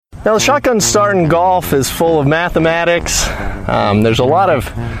Now, the shotgun start in golf is full of mathematics. There's a lot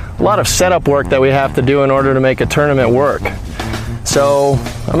of setup work that we have to do in order to make a tournament work. So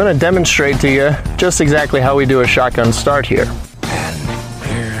I'm going to demonstrate to you just exactly how we do a shotgun start here. And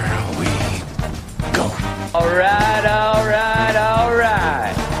here we go. All right, all right, all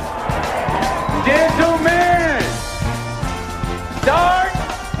right. Gentlemen, start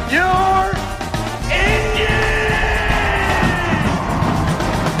your engine!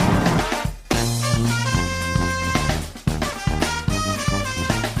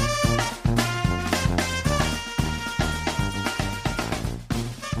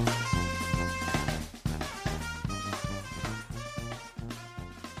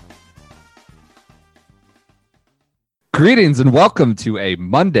 Greetings and welcome to a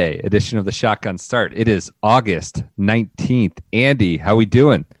Monday edition of the Shotgun Start. It is August 19th. Andy, how we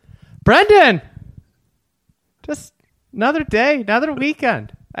doing? Brendan! Just another day, another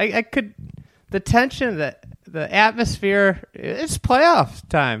weekend. I could, the tension, the atmosphere, it's playoff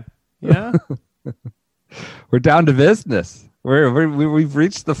time, you know? We're down to business. We've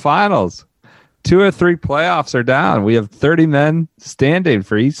reached the finals. 2 or 3 playoffs are down. We have 30 men standing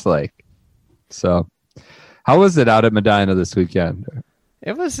for Eastlake. So, how was it out at Medinah this weekend?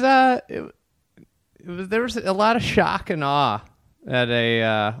 It was there was a lot of shock and awe at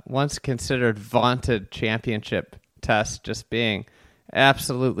a once considered vaunted championship test just being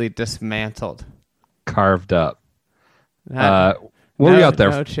absolutely dismantled. Carved up. Were we out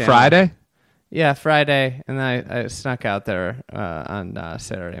there? Friday? Yeah, Friday, and I snuck out there on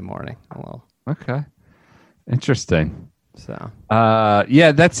Saturday morning a little. Okay. Interesting. So.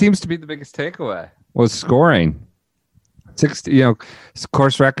 Yeah, that seems to be the biggest takeaway. Was scoring 60,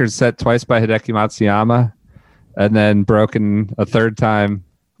 course record set twice by Hideki Matsuyama, and then broken a third time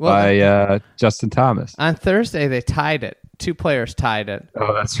by Justin Thomas. On Thursday, they tied it. 2 players tied it.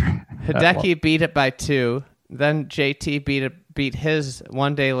 Oh, that's right. Hideki beat it by 2. Then JT beat his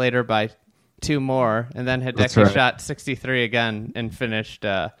 1 day later by 2 more, and then Hideki shot 63 again and finished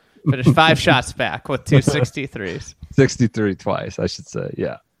 5 shots back with 2 63s. 63 twice, I should say.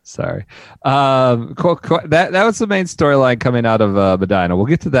 Yeah. Sorry. That was the main storyline coming out of Medinah. We'll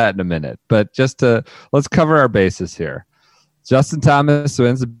get to that in a minute, but let's cover our bases here. Justin Thomas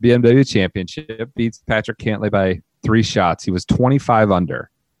wins the BMW Championship, beats Patrick Cantlay by 3 shots. He was 25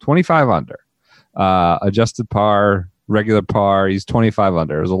 under. Adjusted par, regular par. He's 25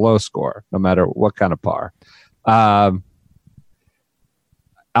 under. It was a low score, no matter what kind of par. On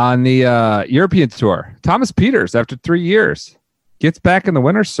the European Tour, Thomas Pieters, after 3 years, gets back in the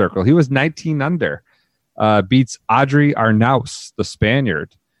winner's circle. He was 19 under. Beats Adri Arnaus, the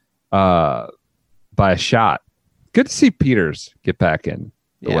Spaniard, by a shot. Good to see Pieters get back in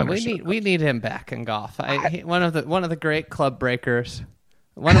the winner's circle. We need him back in golf. One of the great club breakers.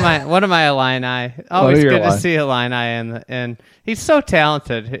 One of my Illini. Always good to see Illini, and he's so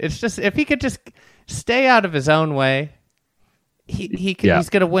talented. It's just if he could just stay out of his own way, he's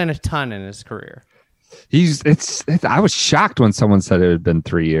going to win a ton in his career. I was shocked when someone said it had been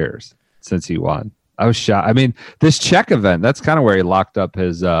 3 years since he won. I was shocked. I mean, this Czech event, that's kind of where he locked up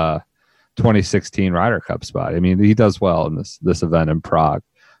his 2016 Ryder Cup spot. I mean, he does well in this event in Prague.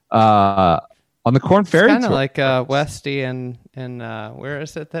 On the Corn Ferry Tour. Kind of like Westy and where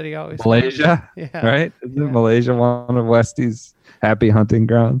is it that he always Malaysia? Yeah. Right? Isn't Malaysia one of Westy's happy hunting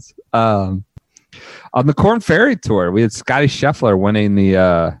grounds? On the Corn Ferry Tour, we had Scotty Scheffler winning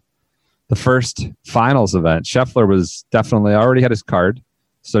the first finals event. Scheffler was definitely already had his card,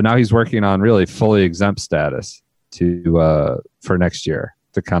 so now he's working on really fully exempt status for next year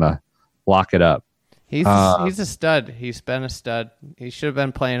to kind of lock it up. He's a stud. He's been a stud. He should have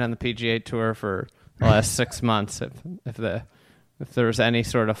been playing on the PGA Tour for the last 6 months if there was any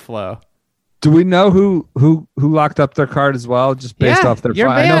sort of flow. Do we know who locked up their card as well, just based off their your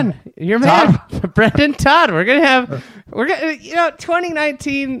man, Brendan Todd. We're gonna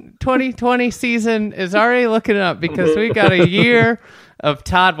 2019-2020 season is already looking up because we got a year of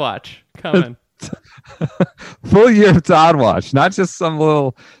Todd watch coming. Full year of Todd watch, not just some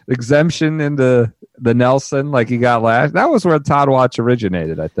little exemption into the Nelson like he got last. That was where Todd watch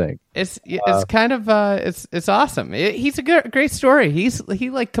originated, I think. It's kind of it's awesome. He's a great story. He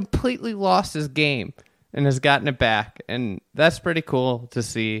like completely lost his game and has gotten it back, and that's pretty cool to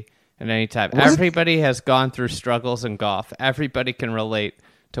see at any time. Everybody has gone through struggles in golf. Everybody can relate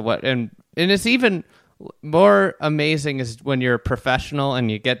to what, and it's even more amazing is when you're a professional and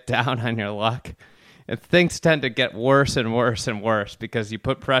you get down on your luck. And things tend to get worse and worse and worse because you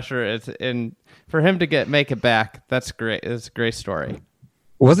put pressure. And for him to make it back, that's great. It's a great story.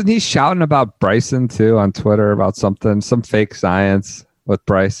 Wasn't he shouting about Bryson too on Twitter about something, some fake science? with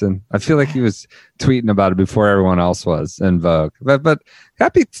Bryson. I feel like he was tweeting about it before everyone else was in vogue. But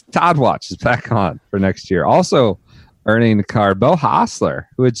happy Todd Watch is back on for next year. Also earning the car, Bo Hostler,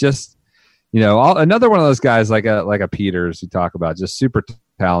 who had just, another one of those guys like a Pieters you talk about, just super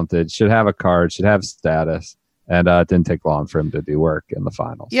talented, should have a card, should have status. And it didn't take long for him to do work in the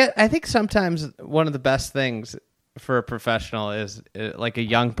finals. Yeah, I think sometimes one of the best things for a professional is like a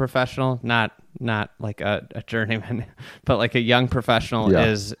young professional, not like a journeyman, but like a young professional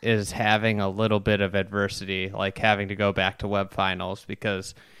is having a little bit of adversity, like having to go back to web finals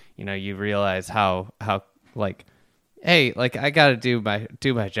because you realize how like, hey, like I got to do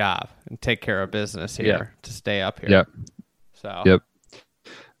my job and take care of business here to stay up here. Yep. So. Yep.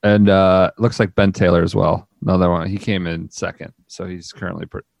 And looks like Ben Taylor as well. Another one. He came in second, so he's currently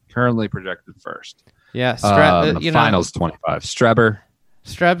projected first. Yeah, finals 25.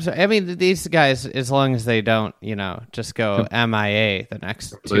 Strebs. I mean, these guys, as long as they don't, just go MIA the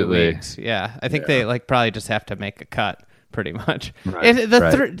next 2 weeks. Yeah, I think they probably just have to make a cut, pretty much. Right,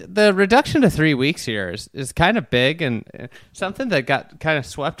 the reduction to 3 weeks here is kind of big and something that got kind of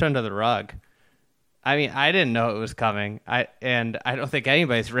swept under the rug. I mean, I didn't know it was coming. I don't think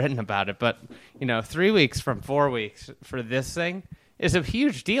anybody's written about it, but 3 weeks from 4 weeks for this thing is a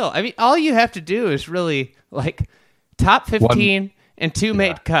huge deal. I mean, all you have to do is really like top 15 and two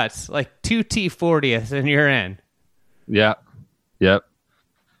made cuts, like 2 T40th, and you're in. Yeah. Yep.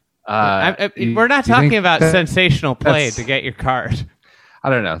 We're not talking about sensational play to get your card.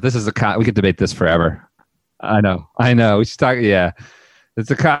 I don't know. This is we could debate this forever. I know. We should talk. Yeah.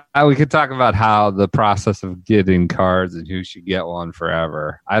 We could talk about how the process of getting cards and who should get one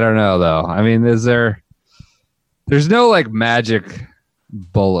forever. I don't know though. I mean, there's no like magic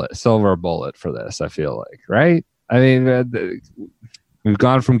silver bullet for this, I feel like, right? I mean, we've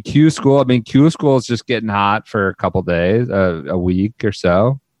gone from Q school. I mean, Q school is just getting hot for a couple days, a week or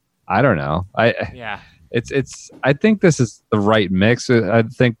so. I don't know. I think this is the right mix. I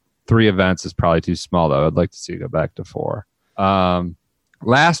think 3 events is probably too small though. I'd like to see it go back to 4.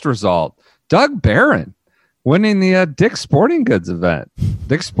 Last result, Doug Barron winning the Dick's Sporting Goods event.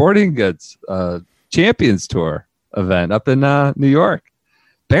 Dick's Sporting Goods Champions Tour event up in New York.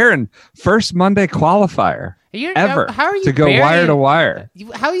 Barron, first Monday qualifier ever to go wire to wire.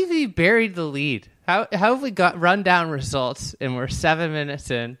 How have you buried the lead? How have we got rundown results and we're 7 minutes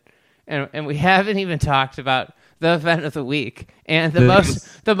in and we haven't even talked about the event of the week and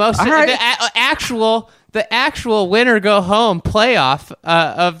the actual winner go home playoff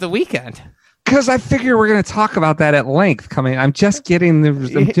of the weekend. Because I figure we're going to talk about that at length coming. I'm just getting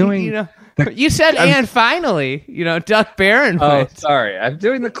I'm doing. You said and finally, Doug Barron. Oh, sorry, I'm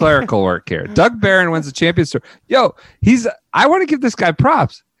doing the clerical work here. Doug Barron wins the Champions Tour. Yo, I want to give this guy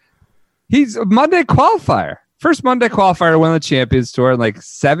props. He's a Monday qualifier. First Monday qualifier to win the Champions Tour in like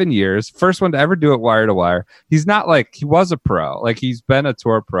 7 years. First one to ever do it wire to wire. He's not like he was a pro. Like he's been a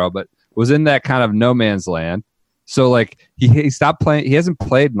tour pro, but was in that kind of no man's land. So like he stopped playing. He hasn't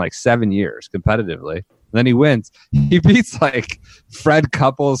played in like 7 years competitively. And then he wins. He beats like Fred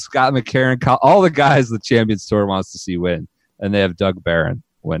Couples, Scott McCarron, all the guys the Champions Tour wants to see win. And they have Doug Barron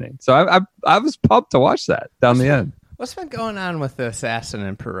winning. So I was pumped to watch that down the end. What's been going on with the Assassin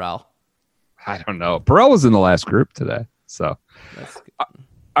and Perel? I don't know. Perel was in the last group today. So,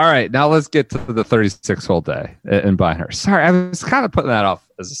 all right. Now let's get to the 36-hole day in Pinehurst. Sorry, I was kind of putting that off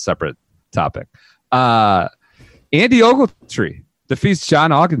as a separate topic. Andy Ogletree defeats John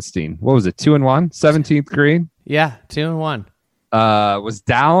Augenstein. What was it? 2-1, 17th green. Yeah, 2-1. Was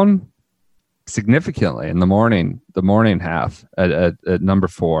down significantly in the morning half at number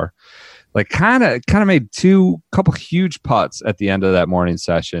 4. Like kind of made couple huge putts at the end of that morning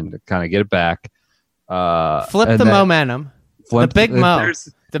session to kind of get it back. Flip the momentum. The big mo.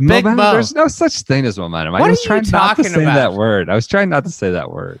 The big mo. There's no such thing as momentum. I was trying not to say that word. I was trying not to say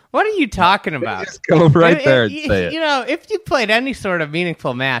that word. What are you talking about? Just go right there and say it. If you played any sort of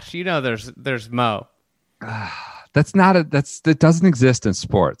meaningful match, there's mo. That doesn't exist in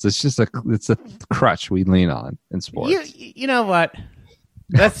sports. It's just it's a crutch we lean on in sports. You know what?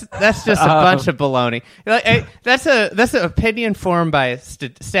 That's just a bunch of baloney. That's an opinion formed by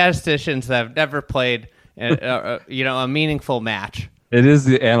statisticians that have never played a meaningful match. It is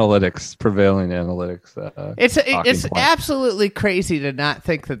the prevailing analytics. It's absolutely crazy to not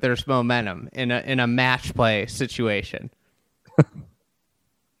think that there's momentum in a match play situation.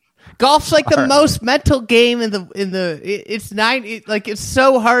 Golf's like the most mental game it's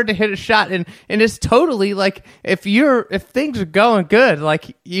so hard to hit a shot and it's totally like if things are going good,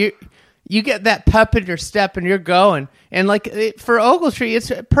 like you get that pep in your step and you're going. And like for Ogletree,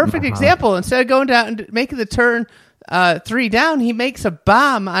 it's a perfect example. Instead of going down and making the turn 3 down, he makes a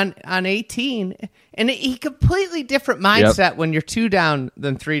bomb on 18, and he completely different mindset when you're 2 down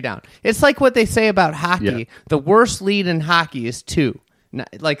than 3 down. It's like what they say about hockey. Yep. The worst lead in hockey is 2.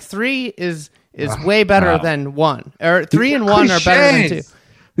 Like 3 is way better than 1, or 3 and 1 are better than 2.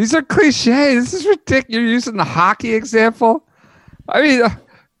 These are cliches. This is ridiculous. You're using the hockey example. I mean,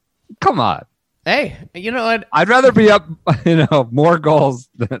 come on. Hey, you know what? I'd rather be up, more goals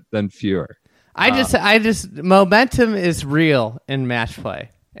than fewer. I just momentum is real in match play,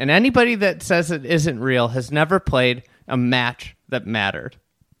 and anybody that says it isn't real has never played a match that mattered.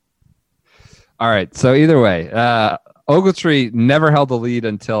 All right. So either way, Ogletree never held the lead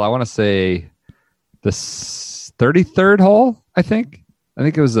until I want to say the 33rd hole. I think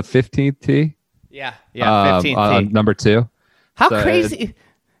it was the 15th tee. Yeah, 15th tee. Number 2. How crazy!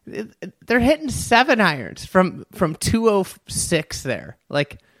 They're hitting 7 irons from 206 there.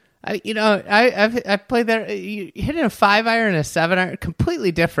 Like, I've played there. Hitting a 5 iron and a 7 iron,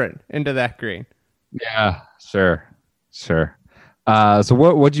 completely different into that green. Yeah, sure. So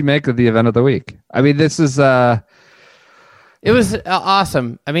what'd you make of the event of the week? I mean, this is it was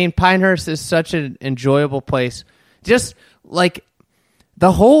awesome. I mean, Pinehurst is such an enjoyable place. Just like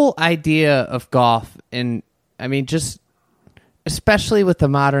the whole idea of golf, and I mean, just especially with the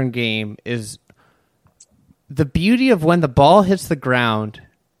modern game, is the beauty of when the ball hits the ground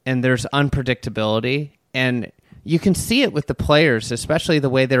and there's unpredictability, and you can see it with the players, especially the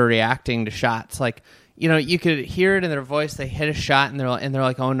way they're reacting to shots. Like, you could hear it in their voice. They hit a shot and they're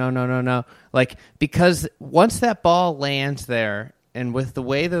like, oh no. Like, because once that ball lands there, and with the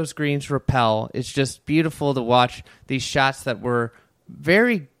way those greens repel, it's just beautiful to watch these shots that were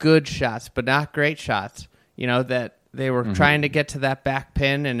very good shots, but not great shots, that they were trying to get to that back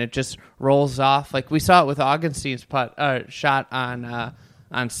pin and it just rolls off. Like we saw it with Augenstein's shot on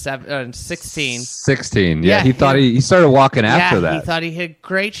 16. 16. Yeah, he thought he started walking after that. He thought he hit a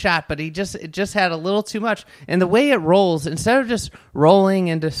great shot, but it just had a little too much. And the way it rolls, instead of just rolling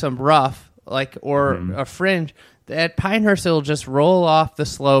into some rough, or a fringe, at Pinehurst it'll just roll off the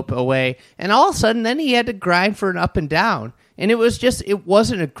slope away. And all of a sudden, then he had to grind for an up and down. And it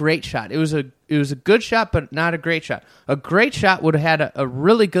wasn't a great shot. It was a good shot, but not a great shot. A great shot would have had a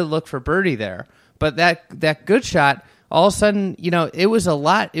really good look for birdie there. But that good shot, all of a sudden, it was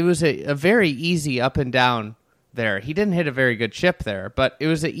a very easy up and down there. He didn't hit a very good chip there, but it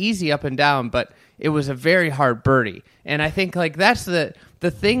was an easy up and down, but it was a very hard birdie. And I think that's the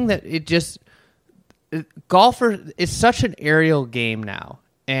thing that golfer is such an aerial game now.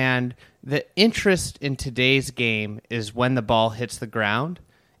 And the interest in today's game is when the ball hits the ground,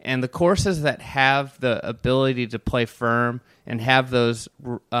 and the courses that have the ability to play firm and have those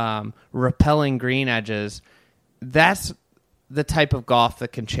repelling green edges, that's the type of golf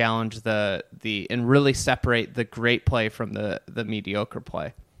that can challenge the and really separate the great play from the mediocre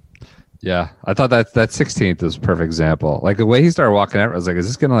play. Yeah, I thought that 16th was a perfect example. Like the way he started walking out, I was like, is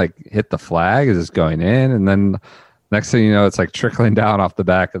this going to hit the flag? Is this going in? And then next thing you know, it's like trickling down off the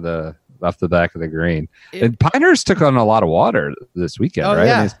back of the green. And Pinehurst took on a lot of water this weekend, right?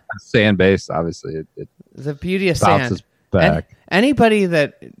 Yeah. I mean, it's sand-based, obviously. It the beauty of sand. Back. Anybody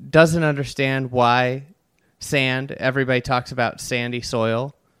that doesn't understand why everybody talks about sandy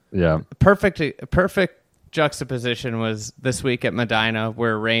soil. Yeah. Perfect juxtaposition was this week at Medinah,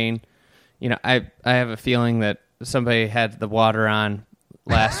 where rain, I have a feeling that somebody had the water on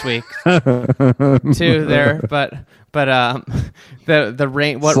last week too there, but the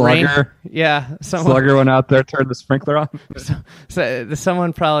rain, what Slugger. rain? Yeah, Slugger went out there, turned the sprinkler on. So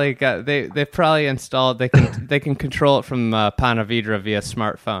someone probably they probably installed. They can control it from Ponte Vedra via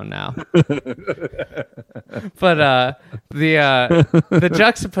smartphone now. But the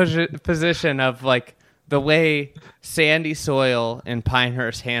juxtaposition of the way sandy soil in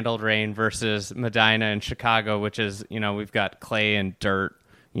Pinehurst handled rain versus Medinah and Chicago, which is, we've got clay and dirt,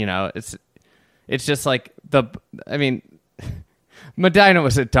 it's just Medinah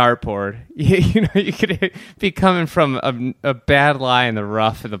was a dartboard. You could be coming from a bad lie in the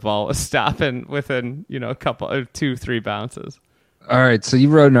rough and the ball was stopping within, a couple of 2-3 bounces. All right. So you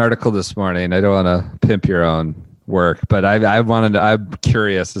wrote an article this morning. I don't want to pimp your own work, but I'm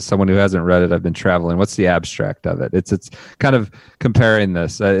curious, as someone who hasn't read it. I've been traveling. What's the abstract of it? It's kind of comparing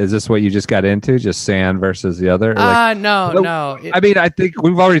this. Is this what you just got into, just sand versus the other? No. I mean, I think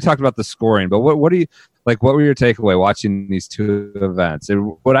we've already talked about the scoring, but what do you what were your takeaway watching these two events?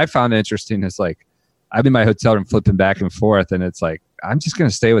 And what I found interesting is I'm in my hotel room flipping back and forth, and it's I'm just going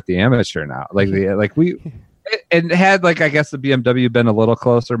to stay with the amateur now. And had I guess the BMW been a little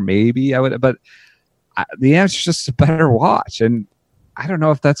closer, maybe I would, but the amateur's just a better watch. And I don't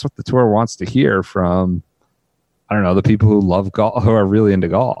know if that's what the tour wants to hear from, I don't know, the people who love golf, who are really into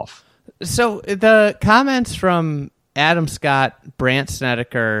golf. So the comments from Adam Scott, Brant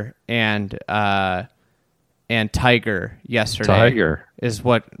Snedeker, and Tiger yesterday is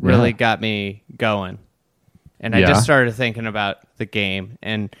what really got me going. And I just started thinking about the game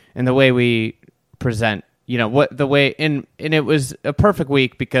and the way we present, what the way, and it was a perfect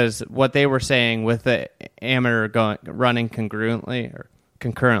week because what they were saying with the amateur running concurrently.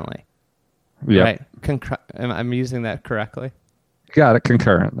 Yeah. Right. I'm using that correctly. Got it.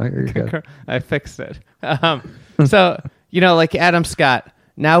 Concurrent. I fixed it. So, like Adam Scott,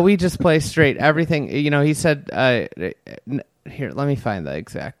 now we just play straight. Everything, he said, here, let me find the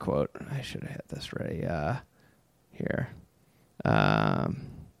exact quote. I should have had this ready. Here.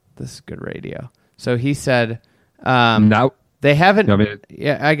 This is good radio. So he said, no, they haven't,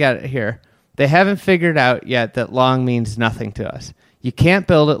 I got it here. They haven't figured out yet that long means nothing to us. You can't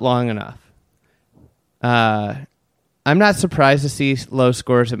build it long enough. I'm not surprised to see low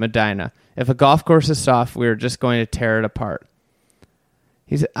scores at Medinah. If a golf course is soft, we're just going to tear it apart.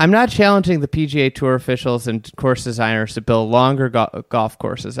 I'm not challenging the PGA Tour officials and course designers to build longer golf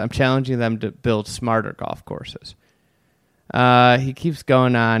courses. I'm challenging them to build smarter golf courses. He keeps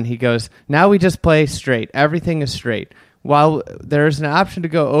going on. He goes, now we just play straight. Everything is straight. While there's an option to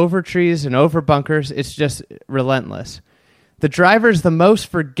go over trees and over bunkers, it's just relentless. The driver's the most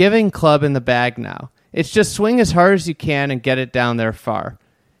forgiving club in the bag now. It's just swing as hard as you can and get it down there far.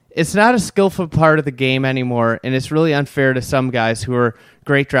 It's not a skillful part of the game anymore, and it's really unfair to some guys who are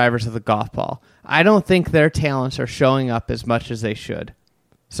great drivers of the golf ball. I don't think their talents are showing up as much as they should.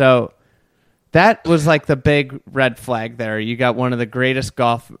 So that was like the big red flag there. You got one of the greatest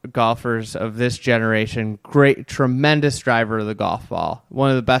golfers of this generation, great, tremendous driver of the golf ball,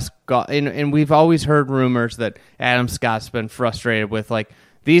 one of the best. And we've always heard rumors that Adam Scott's been frustrated with, like,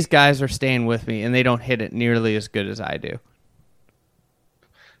 these guys are staying with me, and they don't hit it nearly as good as I do.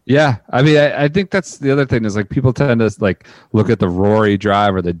 Yeah, I mean, I think that's the other thing is like people tend to like look at the Rory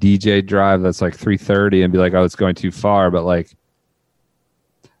drive or the DJ drive that's like 330 and be like, oh, it's going too far. But like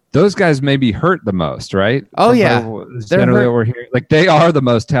those guys may be hurt the most, right? Oh, yeah. Generally what we're hearing. Like they are the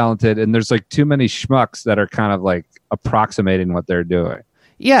most talented, and there's like too many schmucks that are kind of like approximating what they're doing.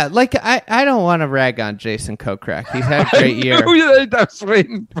 Yeah, like I don't want to rag on Jason Kokrak. He's had a great year. I was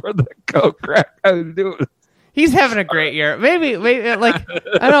waiting for the Kokrak. I was doing it. He's having a great year. Maybe like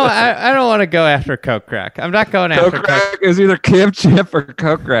I don't want to go after Kokrak. I'm not going after Kokrak. It was either Cam Champ or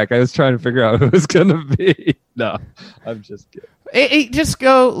Kokrak. I was trying to figure out who it was going to be. No, I'm just kidding. Just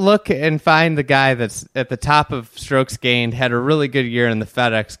go look and find the guy that's at the top of strokes gained, had a really good year in the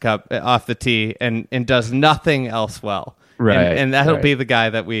FedExCup off the tee, and does nothing else well. Right, and that'll be the guy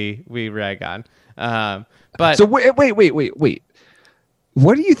that we rag on. But so wait.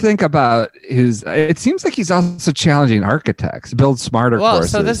 What do you think about his? It seems like he's also challenging architects, build smarter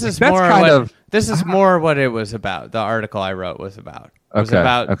courses. So this is more what it was about. The article I wrote was about. It was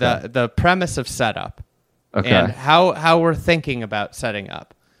about the premise of setup and how we're thinking about setting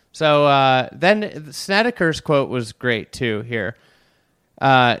up. So then Snedeker's quote was great too here.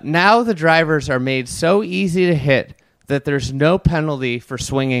 Now the drivers are made so easy to hit that there's no penalty for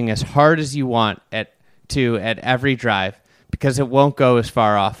swinging as hard as you want at every drive, because it won't go as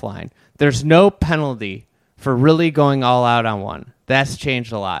far offline. There's no penalty for really going all out on one. That's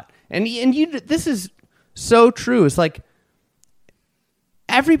changed a lot. And this is so true. It's like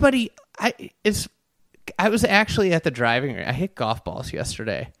everybody. I was actually at the driving range. I hit golf balls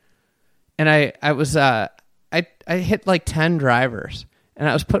yesterday, and I hit like 10 drivers, and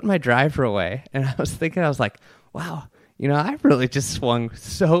I was putting my driver away, and I was thinking, I was like, wow, I really just swung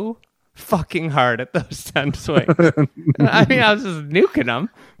so fucking hard at those 10 swings. I mean, I was just nuking them,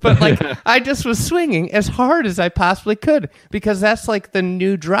 but like I just was swinging as hard as I possibly could, because that's like the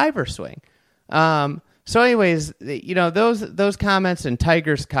new driver swing. So anyways, those comments and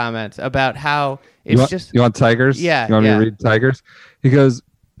Tiger's comments about how it's you want Tiger's? Yeah. You want me to read Tiger's? He goes,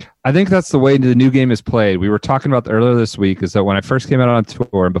 I think that's the way the new game is played. We were talking about earlier this week is that when I first came out on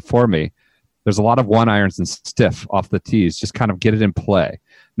tour and before me, there's a lot of one irons and stiff off the tees, just kind of get it in play.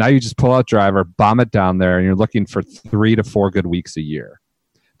 Now you just pull out driver, bomb it down there, and you're looking for 3 to 4 good weeks a year.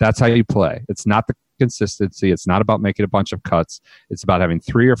 That's how you play. It's not the consistency. It's not about making a bunch of cuts. It's about having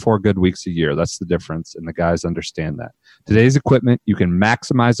 3 or 4 good weeks a year. That's the difference, and the guys understand that. Today's equipment, you can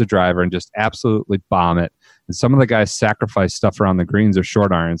maximize the driver and just absolutely bomb it. And some of the guys sacrifice stuff around the greens or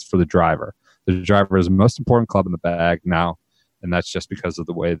short irons for the driver. The driver is the most important club in the bag now, and that's just because of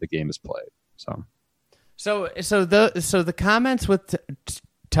the way the game is played. So the comments with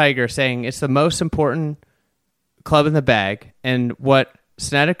Tiger saying it's the most important club in the bag, and what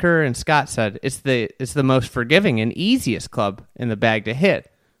Snedeker and Scott said, it's the most forgiving and easiest club in the bag to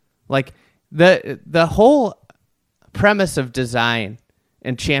hit. Like the whole premise of design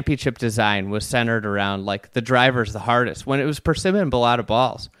and championship design was centered around like the driver's the hardest. When it was persimmon Bellata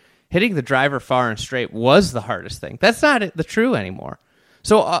balls, hitting the driver far and straight was the hardest thing. That's not the true anymore.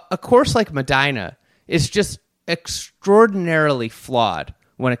 So a course like Medinah is just extraordinarily flawed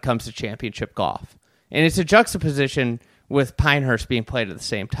when it comes to championship golf. And it's a juxtaposition with Pinehurst being played at the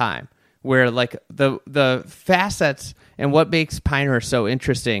same time, where like the facets and what makes Pinehurst so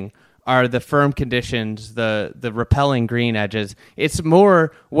interesting are the firm conditions, the repelling green edges. It's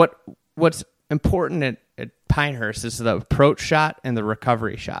more what's important at Pinehurst is the approach shot and the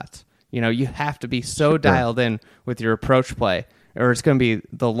recovery shots. You have to be so dialed in with your approach play, or it's going to be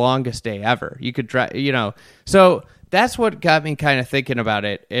the longest day ever. You could drive, So that's what got me kind of thinking about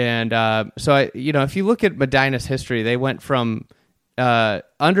it. And so if you look at Medinah's history, they went from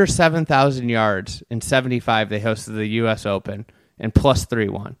under 7,000 yards in 75. They hosted the U.S. Open and plus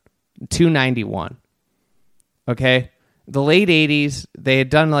 3-1. 291. Okay. The late 80s, they had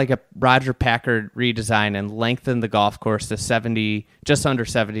done like a Roger Packard redesign and lengthened the golf course to just under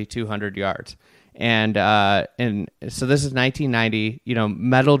 7,200 yards. And so this is 1990.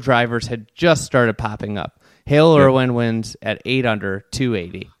 Metal drivers had just started popping up. Hale Irwin wins at 8 under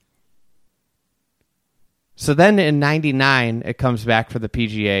 280. So then in 99, it comes back for the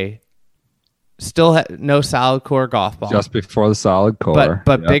PGA. Still no solid core golf ball. Just before the solid core.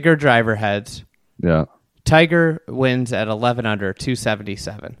 But bigger driver heads. Yeah. Tiger wins at 11 under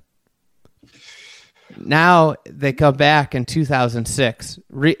 277. Now they come back in 2006.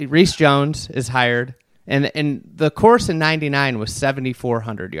 Reese Jones is hired. And the course in 99 was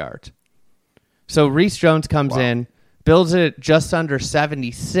 7,400 yards. So Reese Jones comes in, builds it just under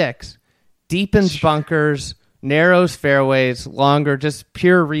 76, deepens bunkers, narrows fairways, longer, just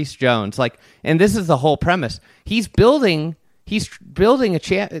pure Reese Jones. And this is the whole premise. He's building a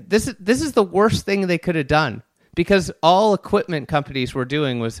champ. This is the worst thing they could have done, because all equipment companies were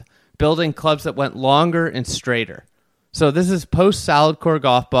doing was building clubs that went longer and straighter. So this is post solid core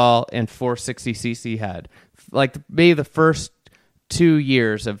golf ball and 460cc head. Like maybe the first 2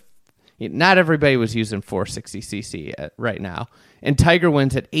 years of, not everybody was using 460cc right now. And Tiger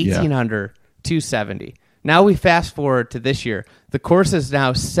wins at 18 under 270. Now we fast forward to this year. The course is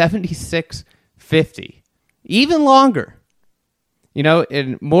now 7650, even longer.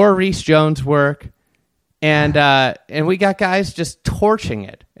 In more Reese Jones work, and we got guys just torching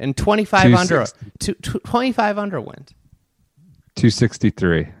it. And 25 under, 25 under wins.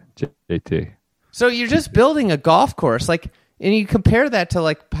 263, JT. So you're just building a golf course, and you compare that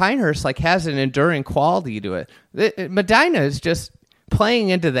to Pinehurst, has an enduring quality to it. Medinah is just playing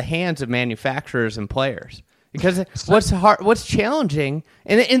into the hands of manufacturers and players, because what's challenging,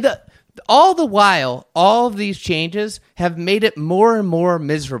 all the while, all of these changes have made it more and more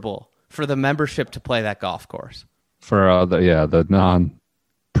miserable for the membership to play that golf course. For the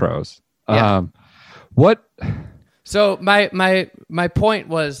non-pros. Yeah. What? So my point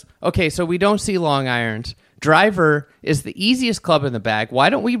was, okay, so we don't see long irons. Driver is the easiest club in the bag. Why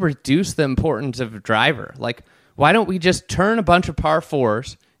don't we reduce the importance of driver? Why don't we just turn a bunch of par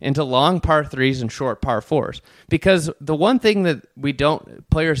fours into long par threes and short par fours? Because the one thing that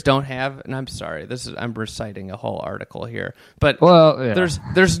players don't have, and I'm sorry, I'm reciting a whole article here, but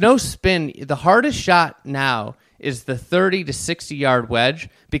there's no spin. The hardest shot now is the 30 to 60 yard wedge,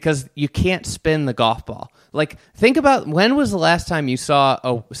 because you can't spin the golf ball. Think about, when was the last time you saw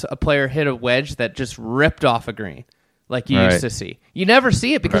a player hit a wedge that just ripped off a green like you used to see? You never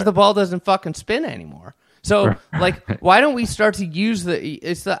see it because the ball doesn't fucking spin anymore. So, why don't we start to use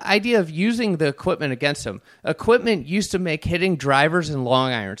it's the idea of using the equipment against them. Equipment used to make hitting drivers and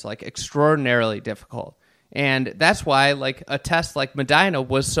long irons, extraordinarily difficult. And that's why, a test like Medinah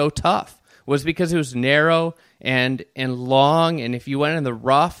was so tough, was because it was narrow and long, and if you went in the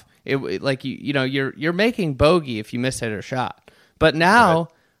rough, you're making bogey if you miss-hit a shot. But now,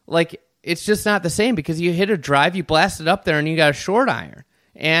 it's just not the same, because you hit a drive, you blast it up there, and you got a short iron.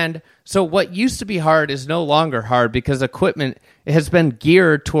 And so what used to be hard is no longer hard, because equipment has been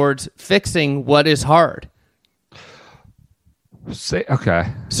geared towards fixing what is hard.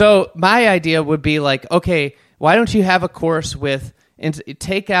 Okay. So my idea would be okay, why don't you have a course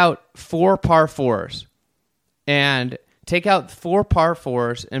take out 4 par 4s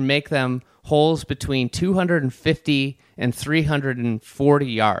and make them holes between 250 and 340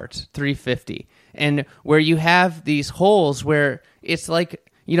 yards, 350. And where you have these holes where it's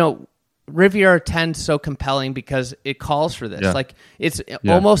Riviera 10 so compelling because it calls for this. Yeah. Like it's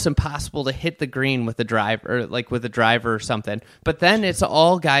almost impossible to hit the green with a driver, or like with a driver or something. But then it's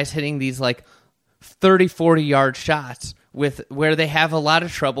all guys hitting these like 30, 40 yard shots where they have a lot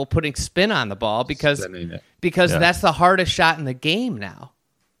of trouble putting spin on the ball because that's the hardest shot in the game now.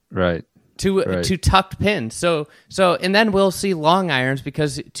 Right. To tucked pins. So and then we'll see long irons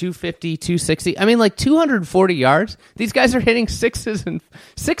because 250, 260. I mean, like 240 yards. These guys are hitting sixes and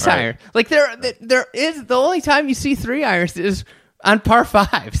six iron. Like there is the only time you see 3 irons is on par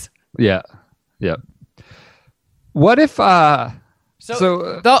 5s. Yeah. Yeah. What if but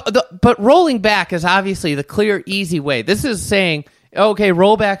rolling back is obviously the clear, easy way. This is saying, okay,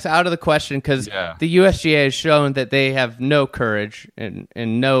 rollback's out of the question because the USGA has shown that they have no courage and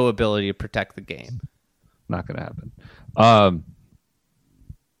no ability to protect the game. Not going to happen.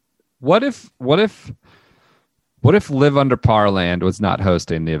 What if Live Under Par Land was not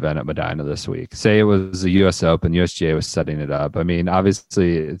hosting the event at Medinah this week? Say it was the U.S. Open, USGA was setting it up. I mean,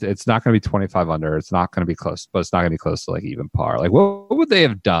 obviously, it's not going to be 25 under. It's not going to be close, but it's not going to be close to like even par. Like, what would they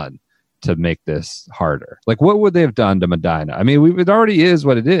have done to make this harder? Like, what would they have done to Medinah? I mean, it already is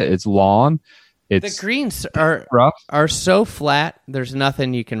what it is. It's lawn. The greens are so flat. There's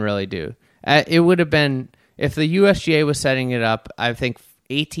nothing you can really do. It would have been if the USGA was setting it up. I think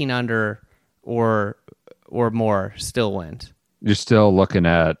 18 under or more still wins. You're still looking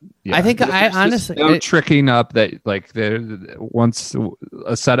at. Yeah. I think honestly tricking up that like once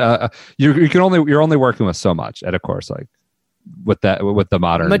a set. You're only working with so much at a course like. With the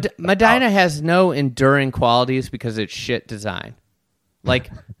modern Medinah has no enduring qualities because it's shit design. Like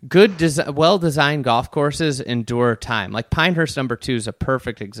good well designed golf courses endure time. Like Pinehurst number 2 is a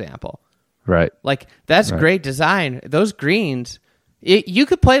perfect example. Right. Like that's great design. Those greens, you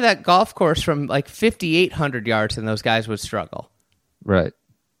could play that golf course from like 5,800 yards and those guys would struggle. Right.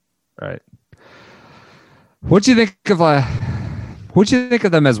 What'd you think of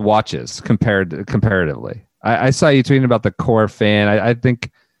them as watches comparatively? I saw you tweeting about the core fan. I think,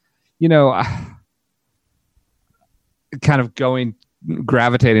 kind of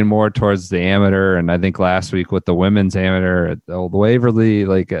gravitating more towards the amateur. And I think last week with the women's amateur at the Old Waverly,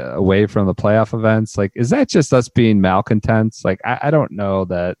 like away from the playoff events, like, is that just us being malcontents? Like, I don't know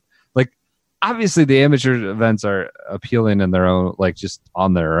that, like, obviously the amateur events are appealing in their own, like just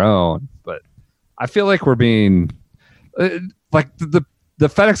on their own, but I feel like we're being like the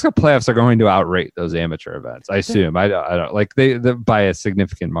FedExCup playoffs are going to outrate those amateur events. I assume. I don't like they by a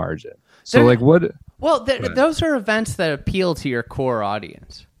significant margin. So like what? Well, those are events that appeal to your core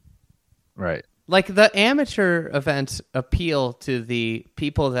audience, right? Like the amateur events appeal to the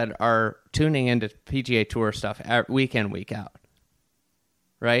people that are tuning into PGA Tour stuff week in, week out,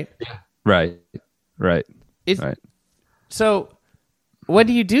 right? Yeah. Right. Right. So when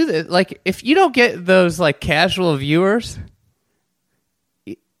do you do this? Like, if you don't get those like casual viewers.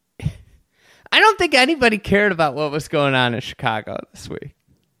 I don't think anybody cared about what was going on in Chicago this week.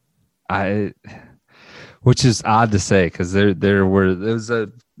 Which is odd to say because there was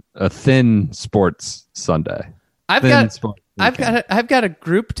a thin sports Sunday. I've got a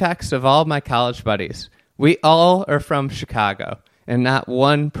group text of all my college buddies. We all are from Chicago, and not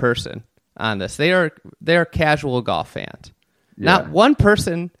one person on this. They are casual golf fans. Yeah. Not one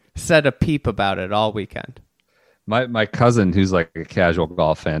person said a peep about it all weekend. My cousin, who's like a casual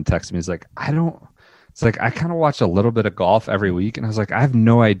golf fan, texted me. He's like, I kind of watch a little bit of golf every week. And I was like, I have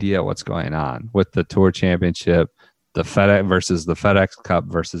no idea what's going on with the Tour Championship, the FedEx versus the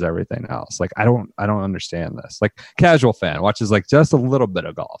FedExCup versus everything else. Like, I don't understand this. Like, casual fan watches like just a little bit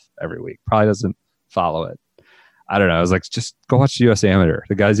of golf every week. Probably doesn't follow it. I don't know. I was like, just go watch the US Amateur.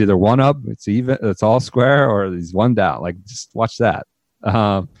 The guy's either one up, it's even, it's all square, or he's one down. Like, just watch that.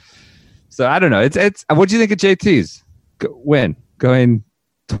 So I don't know. It's. What do you think of JT's win going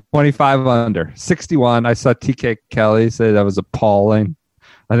 25 under 61? I saw TK Kelly say that was appalling.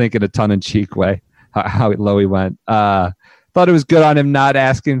 I think in a tongue-in-cheek way how low he went. Thought it was good on him not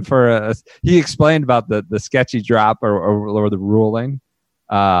asking for he explained about the sketchy drop or the ruling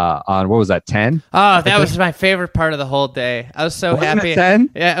on what was that 10? Oh, that was my favorite part of the whole day. I was so happy. 10?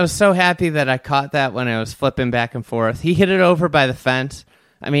 Yeah, I was so happy that I caught that when I was flipping back and forth. He hit it over by the fence.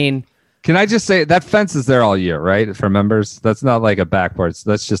 I mean. Can I just say that fence is there all year, right? For members, that's not like a backboard. So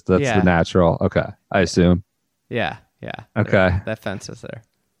that's the natural. Okay, I assume. Yeah. Okay, that fence is there.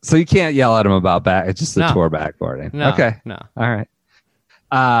 So you can't yell at him about back. It's just the tour backboarding. No, okay. No. All right.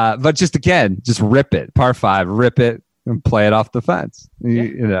 But just rip it. Par 5, rip it and play it off the fence. Yeah.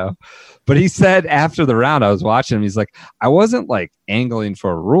 You know. But he said after the round, I was watching him. He's like, I wasn't like angling for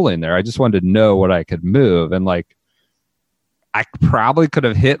a ruling there. I just wanted to know what I could move and like. I probably could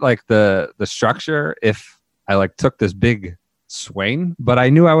have hit like the structure if I like took this big swing, but I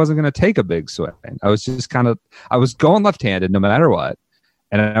knew I wasn't going to take a big swing. I was just I was going left-handed no matter what.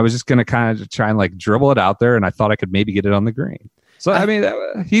 And I was just going to kind of try and like dribble it out there. And I thought I could maybe get it on the green. So, I mean,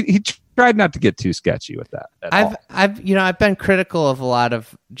 he tried not to get too sketchy with that. I've been critical of a lot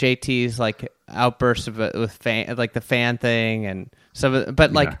of JT's like outbursts of it with like the fan thing and some,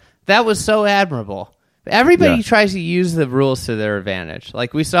 but like that was so admirable. Everybody tries to use the rules to their advantage.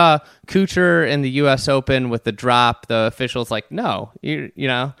 Like we saw Kuchar in the U.S. Open with the drop. The officials like, no, you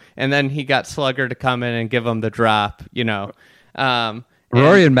know, and then he got Slugger to come in and give him the drop, you know.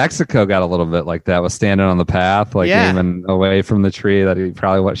 Rory in Mexico got a little bit like that, was standing on the path, like aiming away from the tree that he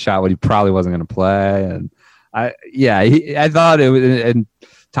probably shot what he probably wasn't going to play. And I thought it was, and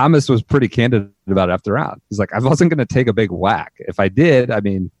Thomas was pretty candid about it after the round. He's like, I wasn't going to take a big whack. If I did, I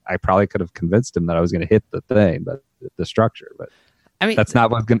mean, I probably could have convinced him that I was going to hit the thing, but the structure. But I mean, that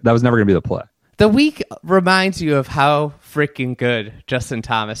was never going to be the play. The week reminds you of how freaking good Justin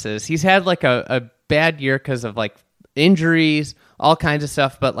Thomas is. He's had like a bad year because of like injuries, all kinds of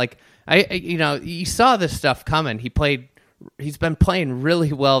stuff. But like you saw this stuff coming. He's been playing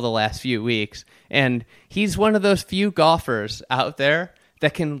really well the last few weeks, and he's one of those few golfers out there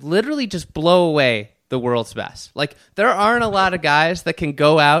that can literally just blow away the world's best. Like there aren't a lot of guys that can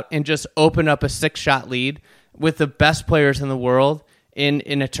go out and just open up a 6-shot lead with the best players in the world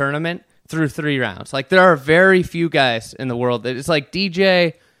in a tournament through 3 rounds. Like there are very few guys in the world that it's like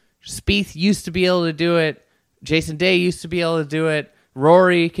DJ Spieth used to be able to do it. Jason Day used to be able to do it.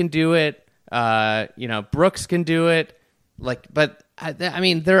 Rory can do it. Brooks can do it. But I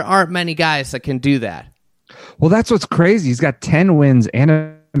mean, there aren't many guys that can do that. Well, that's what's crazy. He's got 10 wins and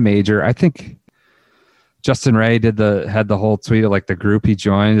a major. I think Justin Ray had the whole tweet of like the group he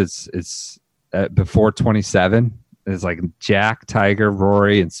joined. It's before 27. It's like Jack, Tiger,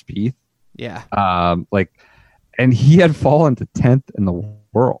 Rory, and Spieth. Yeah. And he had fallen to 10th in the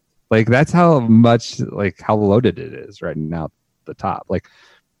world. Like that's how much how loaded it is right now at the top. Like,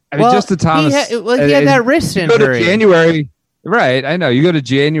 I mean, Justin Thomas. He had that wrist injury. Go to January, right? I know. You go to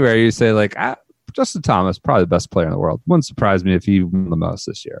January, you say like, Justin Thomas, probably the best player in the world. Wouldn't surprise me if he won the most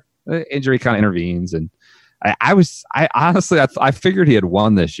this year. Injury kind of intervenes, and I honestly figured he had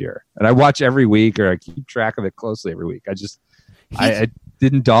won this year, and I watch every week, or I keep track of it closely every week. It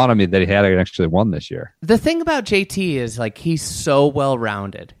didn't dawn on me that he had actually won this year. The thing about JT is like he's so well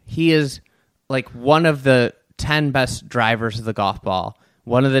rounded. He is like one of the 10 best drivers of the golf ball,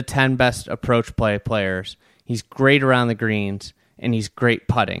 one of the 10 best approach players. He's great around the greens, and he's great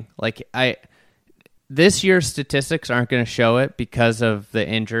putting. This year's statistics aren't going to show it because of the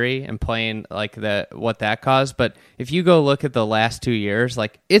injury and playing like what that caused. But if you go look at the last 2 years,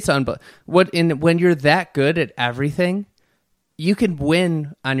 like it's when you're that good at everything, you can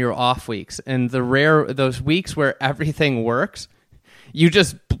win on your off weeks. And those weeks where everything works, you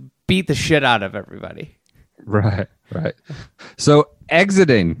just beat the shit out of everybody. Right. So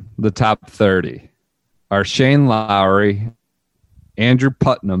exiting the top 30 are Shane Lowry, Andrew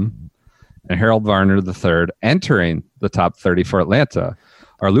Putnam, and Harold Varner III. Entering the top 30 for Atlanta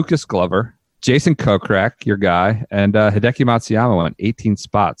are Lucas Glover, Jason Kokrak, your guy, and Hideki Matsuyama went 18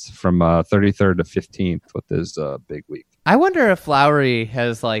 spots from 33rd to 15th with his big week. I wonder if Lowry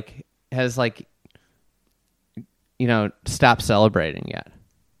has stopped celebrating yet.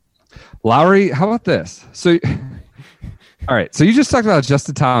 Lowry, how about this? So, all right. So you just talked about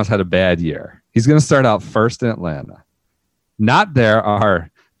Justin Thomas had a bad year. He's going to start out first in Atlanta. Not there are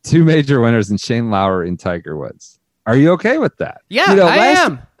 2 major winners in Shane Lowry and Tiger Woods. Are you okay with that? Yeah, I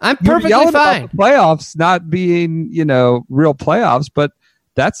am. I'm perfectly fine. About the playoffs not being, real playoffs, but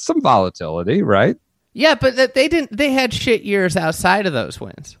that's some volatility, right? Yeah, but they didn't. They had shit years outside of those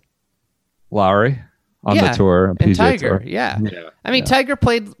wins. Lowry on the tour, and Tiger. Tour. Yeah. I mean, Tiger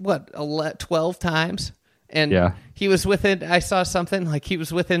played 12 times, and he was within. I saw something like he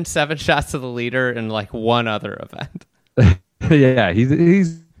was within 7 shots of the leader in like one other event. Yeah,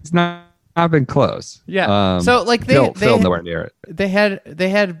 he's not been close. Yeah. So like they still nowhere near it. They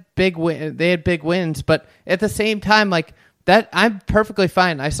had big wins, but at the same time, like. That I'm perfectly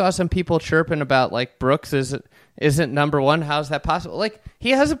fine. I saw some people chirping about like Brooks isn't number 1. How's that possible? Like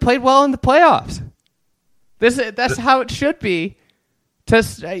he hasn't played well in the playoffs. That's how it should be.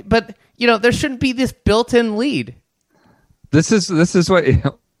 But there shouldn't be this built-in lead. This is what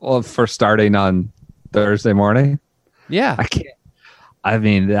for starting on Thursday morning. Yeah, I can't. I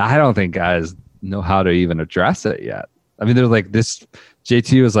mean, I don't think guys know how to even address it yet. I mean, they're like this.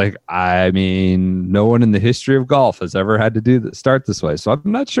 JT was like, I mean, no one in the history of golf has ever had to start this way, so I'm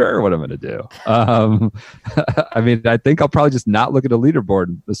not sure what I'm going to do. I mean, I think I'll probably just not look at a leaderboard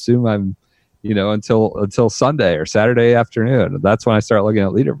and assume I'm, until Sunday or Saturday afternoon. That's when I start looking at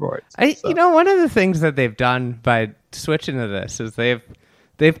leaderboards. One of the things that they've done by switching to this is they've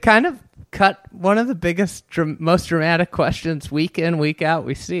kind of cut one of the biggest, most dramatic questions week in, week out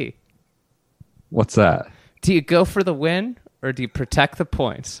we see. What's that? Do you go for the win or do you protect the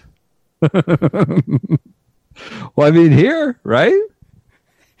points? Well, I mean, here, right?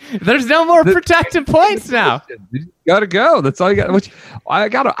 There's no more protected points now. You gotta go. That's all you got.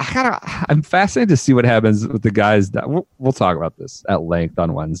 I'm fascinated to see what happens with the guys that we'll talk about this at length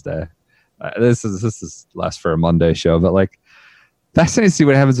on Wednesday. This is less for a Monday show, but like fascinated to see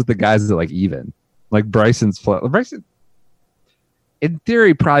what happens with the guys that like Bryson's play. Bryson, in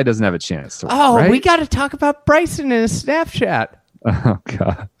theory, probably doesn't have a chance to win, right? We got to talk about Bryson in his Snapchat. Oh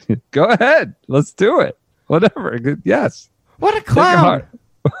God, go ahead. Let's do it. Whatever. Yes. What a clown.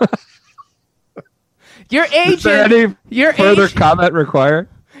 Your agent. Is there any further comment required?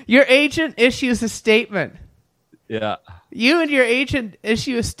 Your agent issues a statement. Yeah. You and your agent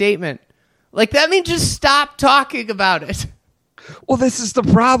issue a statement. Like, that means just stop talking about it. Well, this is the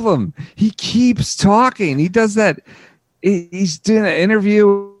problem. He keeps talking. He does that. He's doing an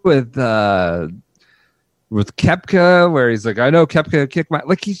interview with Koepka where he's like, I know Koepka kicked my...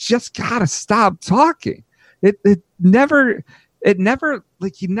 Like, he's just got to stop talking. It never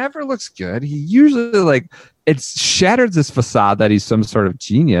like he never looks good. He usually like it shatters this facade that he's some sort of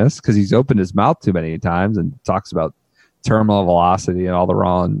genius because he's opened his mouth too many times and talks about terminal velocity and all the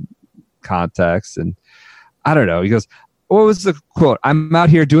wrong context. And I don't know. He goes, what was the quote? I'm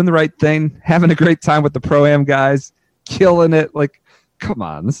out here doing the right thing, having a great time with the Pro-Am guys, killing it. Like, come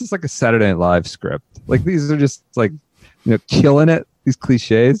on, this is like a Saturday Night Live script. Like these are just like, killing it. These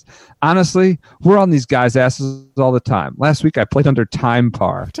cliches. Honestly, we're on these guys' asses all the time. Last week I played under time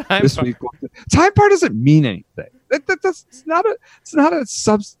par. Week, time par doesn't mean anything. That's not a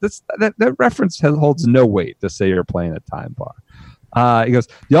substance. That reference holds no weight to say you're playing at time par. He goes,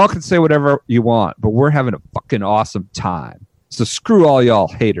 y'all can say whatever you want, but we're having a fucking awesome time. So screw all y'all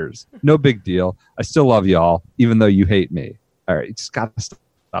haters. No big deal. I still love y'all, even though you hate me. All right, you just gotta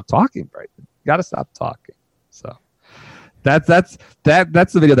stop talking, right? You gotta stop talking. So. That's the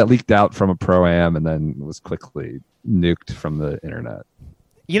video that leaked out from a Pro-Am and then was quickly nuked from the internet.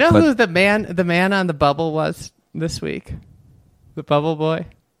 You know who the man on the bubble was this week? The bubble boy?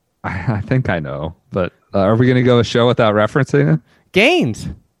 I think I know, but are we going to go a show without referencing it? Gaines.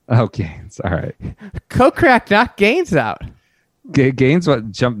 Oh, Gaines. All right. Kokrak knocked Gaines out. Gaines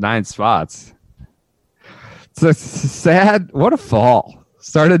jumped 9 spots. It's sad. What a fall.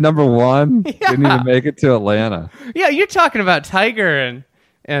 Started number 1, didn't even make it to Atlanta. Yeah, you're talking about Tiger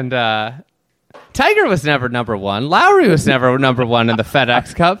and Tiger was never number 1. Lowry was never number 1 in the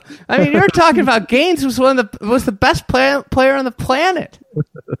FedExCup. I mean, you're talking about Gaines was the best player on the planet.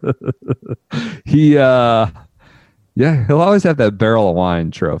 He'll always have that barrel of wine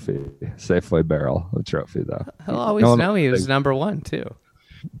trophy, Safeway barrel of trophy though. He'll always know he was number 1 too.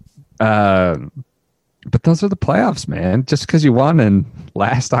 But those are the playoffs, man. Just because you won in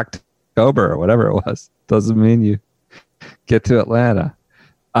last October or whatever it was, doesn't mean you get to Atlanta.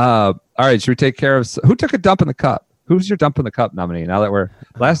 All right, should we take care of... Who took a dump in the cup? Who's your dump in the cup nominee? Now that we're...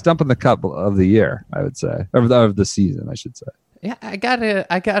 Last dump in the cup of the year, I would say. Of the season, I should say. Yeah, I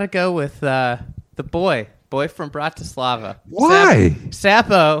gotta go with the boy from Bratislava. Why?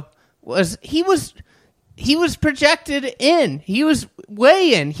 Sapo was projected in. He was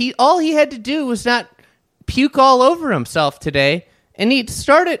way in. All he had to do was not puke all over himself today, and he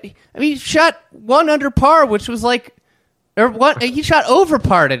shot 1 under par, which was like, he shot over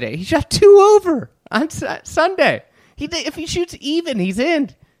par today. He shot 2 over on Sunday. If he shoots even, he's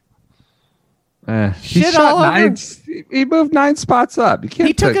in. He moved 9 spots up. You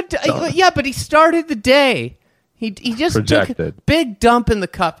can't. But he started the day. He just projected. took a big dump in the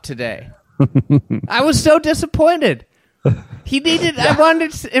cup today. I was so disappointed. I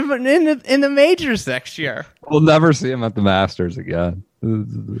wanted him in the majors next year. We'll never see him at the Masters again.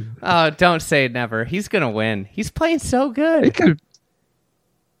 Oh, don't say never. He's gonna win. He's playing so good.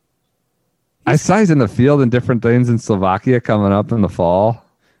 I saw he's in the field in different things in Slovakia coming up in the fall.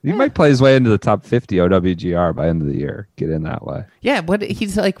 He might play his way into the top 50 OWGR by end of the year. Get in that way. Yeah,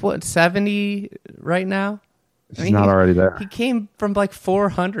 he's like 70 right now? He's not already there. He came from like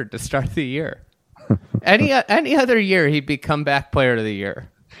 400 to start the year. Any other year, he'd be comeback player of the year.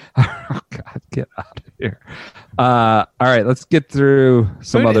 Oh, God, get out of here. All right, let's get through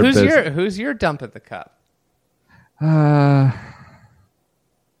some other business. Who's your dump at the cup? I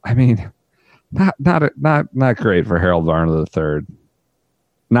mean, not great for Harold Varner the third.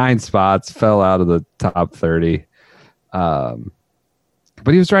 9 spots, fell out of the top 30. But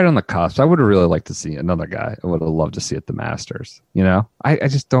he was right on the cusp. I would have really liked to see another guy. I would have loved to see at the Masters. You know, I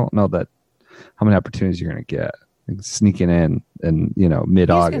just don't know that how many opportunities you're going to get sneaking in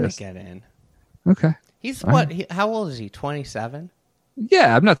mid-August. He's going to get in. Okay. He's what? How old is he? 27.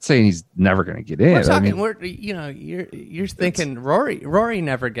 Yeah, I'm not saying he's never going to get in. We're talking. You're thinking Rory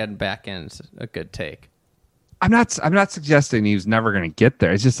never getting back in is a good take. I'm not suggesting he was never going to get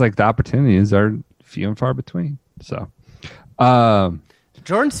there. It's just like the opportunities are few and far between. So,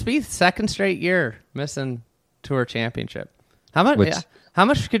 Jordan Spieth, second straight year missing Tour Championship. How much? How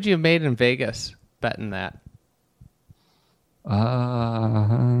much could you have made in Vegas betting that? Good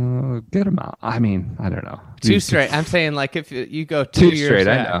amount. I mean, I don't know. 2 straight. I'm saying like if you go 2 years straight.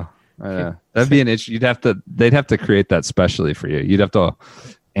 I know. That'd be an issue. They'd have to create that specially for you. You'd have to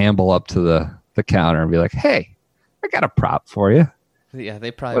amble up to the counter and be like, "Hey, I got a prop for you." Yeah,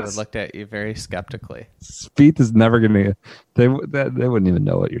 they probably would have looked at you very skeptically. Spieth is never going to. They wouldn't even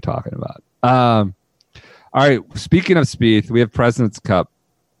know what you're talking about. All right. Speaking of Spieth, we have President's Cup.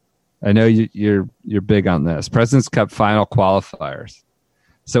 I know you're big on this. President's Cup final qualifiers.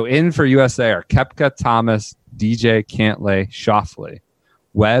 So in for USA are Koepka, Thomas, DJ, Cantlay, Schauffele,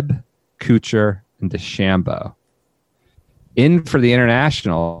 Webb, Kuchar, and DeChambeau. In for the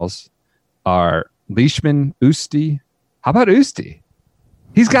internationals are Leishman, Usti. How about Usti?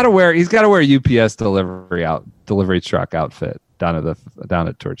 He's got to wear UPS delivery truck outfit down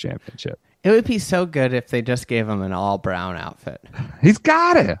at Tour Championship. It would be so good if they just gave him an all brown outfit. He's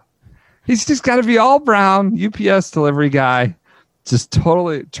got it. He's just got to be all brown UPS delivery guy. Just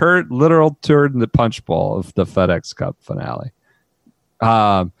totally literal turd in the punch bowl of the FedExCup finale.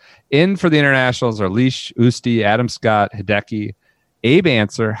 In for the internationals are Leash, Usti, Adam Scott, Hideki, Abe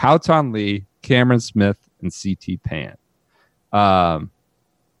Answer, Houghton Lee, Cameron Smith, and CT Pan.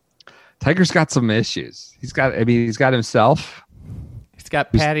 Tiger's got some issues. He's got himself. He's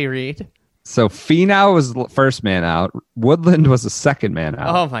got Patty Reed. So Finau was the first man out. Woodland was the second man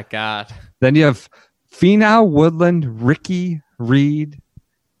out. Oh my God. Then you have Finau, Woodland, Ricky, Reed,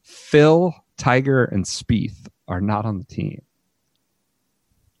 Phil, Tiger, and Spieth are not on the team.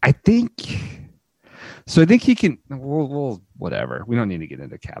 I think he can. We'll whatever. We don't need to get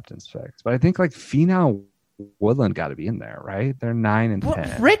into captain's picks, but I think like Finau, Woodland got to be in there, right? They're 9 and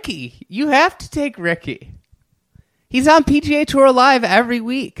 10. Ricky, you have to take Ricky. He's on PGA Tour Live every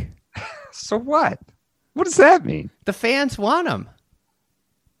week. So what? What does that mean? The fans want him.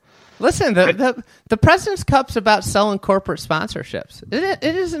 Listen, the President's Cup's about selling corporate sponsorships. It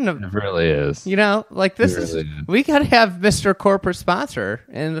isn't. It really is. You know, like this is. We got to have Mr. Corporate Sponsor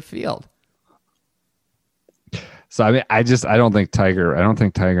in the field. So I mean, I don't think Tiger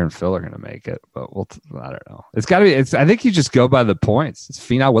and Phil are going to make it, but I don't know. It's got to be. I think you just go by the points. It's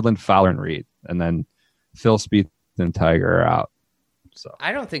Finau, Woodland, Fowler, and Reed, and then Phil, Spieth, and Tiger are out. So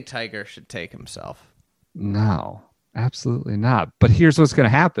I don't think Tiger should take himself. No, absolutely not. But here's what's going to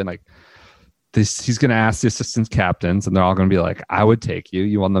happen: like this, he's going to ask the assistant captains, and they're all going to be like, "I would take you.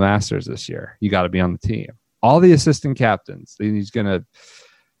 You won the Masters this year. You got to be on the team." All the assistant captains. He's going to.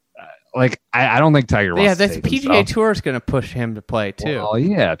 I don't think Tiger wants to take PGA himself. Tour is going to push him to play too. Well,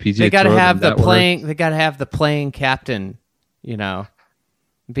 yeah, PGA. They got to Tour, have the network. playing. They got to have the playing captain. You know,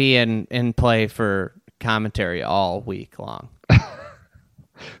 be in play for commentary all week long.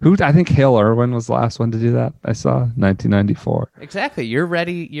 I think Hale Irwin was the last one to do that. I saw 1994. Exactly. You're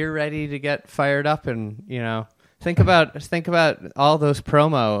ready to get fired up, and you know, think about all those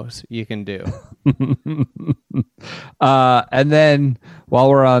promos you can do. And then while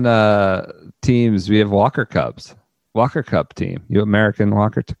we're on teams, we have Walker Cup team. You American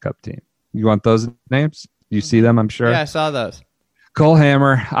Walker Cup team. You want those names? You see them, I'm sure. Yeah, I saw those. Cole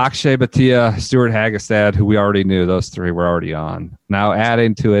Hammer, Akshay Bhatia, Stuart Hagestad, who we already knew. Those three were already on. Now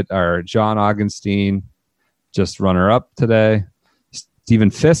adding to it are John Augenstein, just runner-up today. Stephen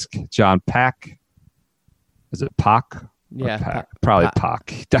Fisk, John Pack. Is it Pack? Yeah. Pack? Probably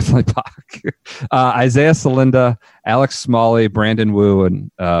Pack. Definitely Pack. Isaiah Salinda, Alex Smalley, Brandon Wu, and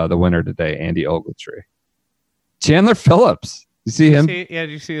the winner today, Andy Ogletree. Chandler Phillips. You see him? Did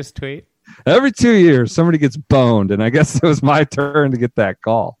you see his tweet? Every 2 years, somebody gets boned, and I guess it was my turn to get that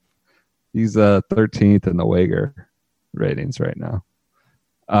call. He's 13th in the Wager ratings right now.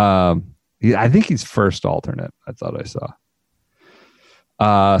 I think he's first alternate. I thought I saw.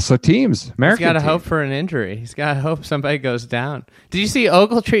 So teams, American. He's got to team. hope for an injury. He's got to hope somebody goes down. Did you see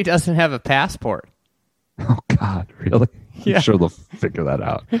Ogletree doesn't have a passport? Oh God, really? Yeah. I'm sure they'll figure that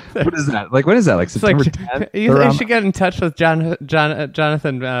out. What is that? Like, when is that? Like September 10th? You should get in touch with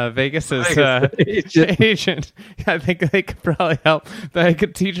Jonathan Vegas's agent. I think they could probably help. They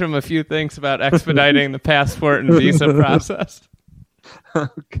could teach him a few things about expediting the passport and visa process. Oh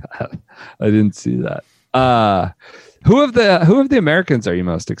God, I didn't see that. Who of the Americans are you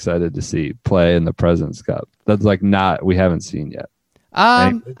most excited to see play in the President's Cup? That's like we haven't seen yet.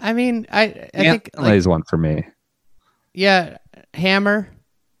 I think plays one for me. Yeah, Hammer.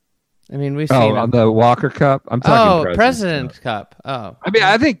 I mean, we've seen on the Walker Cup. I'm talking President's Cup. Oh, I mean,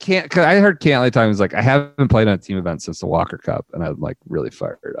 I think cause I heard Cantley talking. Was like, I haven't played on a team event since the Walker Cup, and I'm like really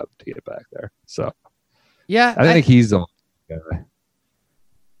fired up to get back there. So yeah, I think he's the one guy.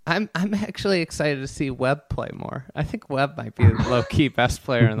 I'm actually excited to see Webb play more. I think Webb might be the low key best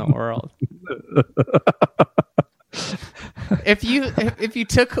player in the world. If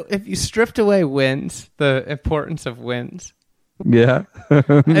you stripped away wins, the importance of wins. Yeah. I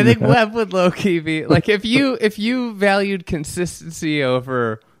think Webb would low key be like, if you valued consistency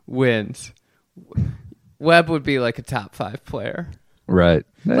over wins, Webb would be like a top 5 player. Right.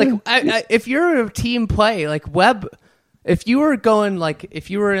 Like if you're a team play, like Webb, if you were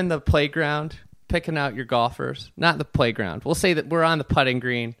in the playground picking out your golfers, not the playground. We'll say that we're on the putting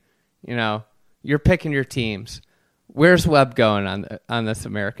green, you're picking your teams. Where's Webb going on this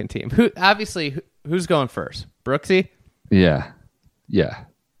American team? Who's going first? Brooksy? Yeah.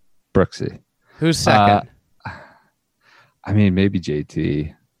 Brooksy. Who's second? I mean, maybe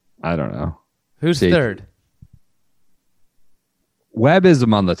JT. I don't know. Who's JT. Third? Webb is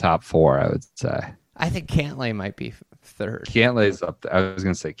among the top 4, I would say. I think Cantlay might be third. Cantley's up there. I was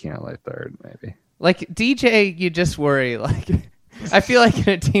going to say Cantlay third, maybe. Like DJ, you just worry. Like, I feel like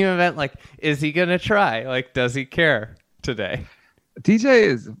in a team event, like, is he going to try? Like, does he care today? DJ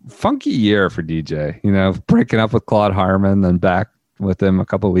is funky year for DJ. Breaking up with Claude Harmon, then back with him a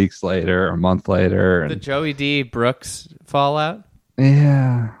couple weeks later, or a month later. The Joey D. Brooks fallout.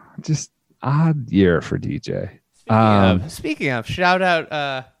 Yeah, just odd year for DJ. Speaking of, shout out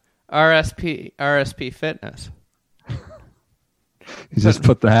RSP Fitness. You just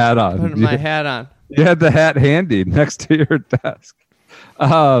put the hat on. Putting my hat on. You had the hat handy next to your desk.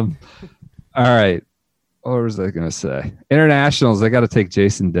 All right. What was I going to say? Internationals, they got to take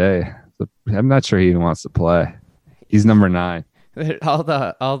Jason Day. I'm not sure he even wants to play. He's number 9. All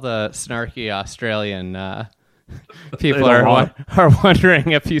the snarky Australian people are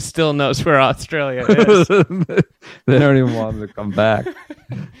wondering if he still knows where Australia is. They don't even want him to come back.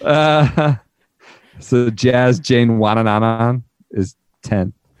 So Jazz Jane Wanananan is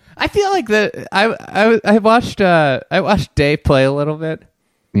 10th. I feel like I watched Day play a little bit.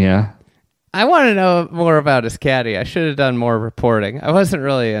 Yeah. I want to know more about his caddy. I should have done more reporting. I wasn't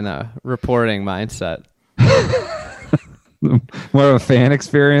really in a reporting mindset. More of a fan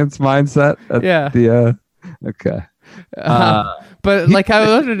experience mindset. Yeah. Okay. But like, I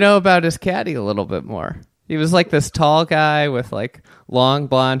wanted to know about his caddy a little bit more. He was like this tall guy with like long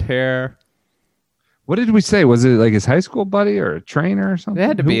blonde hair. What did we say? Was it like his high school buddy or a trainer or something? It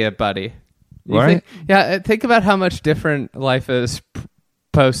had to be a buddy. Right? Think about how much different life is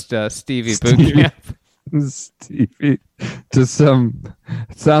post Stevie boot camp. Stevie, to some,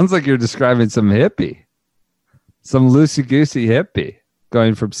 it sounds like you're describing some hippie, some loosey goosey hippie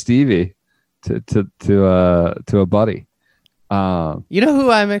going from Stevie to a buddy. You know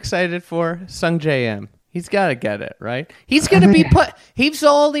who I'm excited for? Sung J M. He's got to get it right. He's going to be put. He's the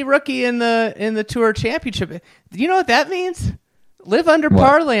only rookie in the Tour Championship. You know what that means? Live Under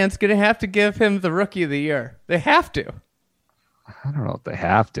Parland's going to have to give him the Rookie of the Year. They have to. I don't know if they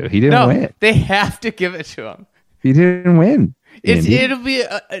have to. He didn't win. They have to give it to him. He didn't win. It'll be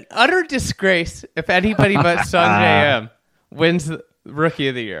an utter disgrace if anybody but Sung J M wins the Rookie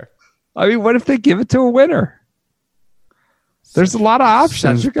of the Year. I mean, what if they give it to a winner? There's a lot of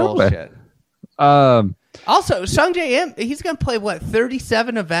options to go with. Also, Sung J M, he's going to play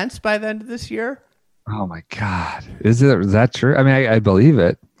 37 events by the end of this year. Oh my God! Is that true? I mean, I believe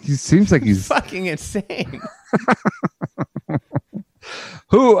it. He seems like he's fucking insane.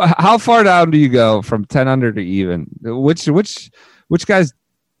 How far down do you go from 10 under to even? Which guys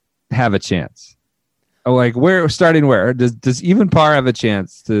have a chance? Oh, like starting where does even par have a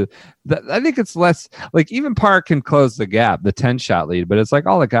chance to? I think it's less like even par can close the gap, the 10-shot lead, but it's like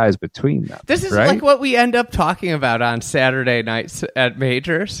all the guys between them. This is right? like what we end up talking about on Saturday nights at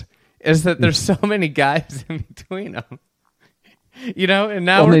majors, is that there's so many guys in between them. And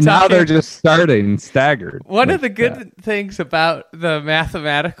now now they're just starting staggered. One of the good things about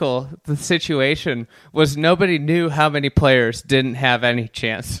the situation was nobody knew how many players didn't have any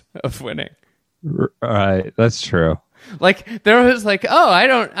chance of winning. Right, that's true. Like there was like, oh, I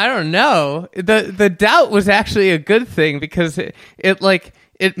don't know. The doubt was actually a good thing because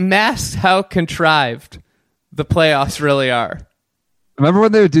it masks how contrived the playoffs really are. Remember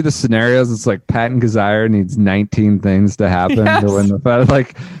when they would do the scenarios? It's like Patton Kazire needs 19 things to happen to win the fight.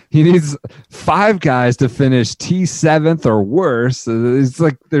 Like he needs 5 guys to finish T7th or worse. It's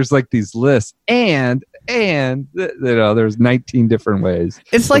like there's like these lists, and there's 19 different ways.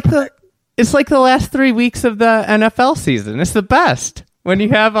 It's like the last 3 weeks of the NFL season. It's the best when you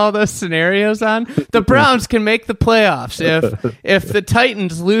have all those scenarios on. The Browns can make the playoffs if the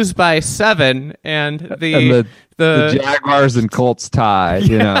Titans lose by 7 and the Jaguars and Colts tie.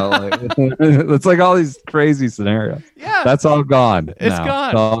 You know, like, it's like all these crazy scenarios. Yeah, that's all gone. It's now. gone.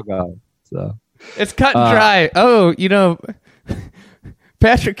 It's all gone. So it's cut and dry.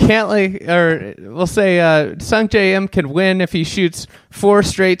 Patrick Cantley, or we'll say Sung J M can win if he shoots 4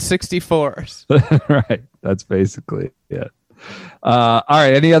 straight 64s. Right. That's basically it. All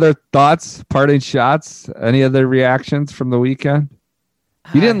right. Any other thoughts, parting shots? Any other reactions from the weekend?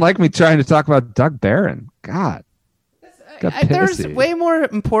 You didn't like me trying to talk about Doug Barron. God. There's way more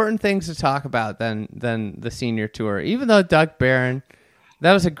important things to talk about than the senior tour. Even though Doug Barron,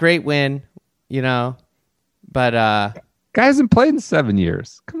 that was a great win, but guy hasn't played in 7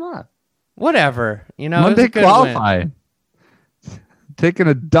 years. Come on. Whatever. Monday qualifying. Taking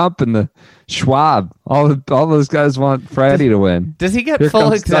a dump in the Schwab. All those guys want Friday to win. Does he get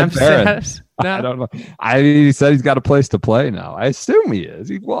full exempt status? No? I don't know. He said he's got a place to play now. I assume he is.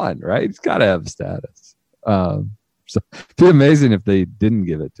 He won, right? He's got to have status. So it'd be amazing if they didn't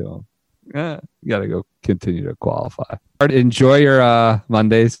give it to him. You got to go continue to qualify. Enjoy your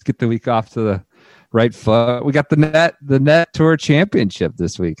Mondays. Get the week off to the right foot. We got the Net Tour Championship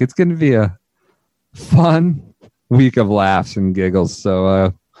this week. It's going to be a fun week of laughs and giggles.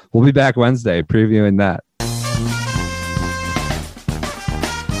 So we'll be back Wednesday previewing that.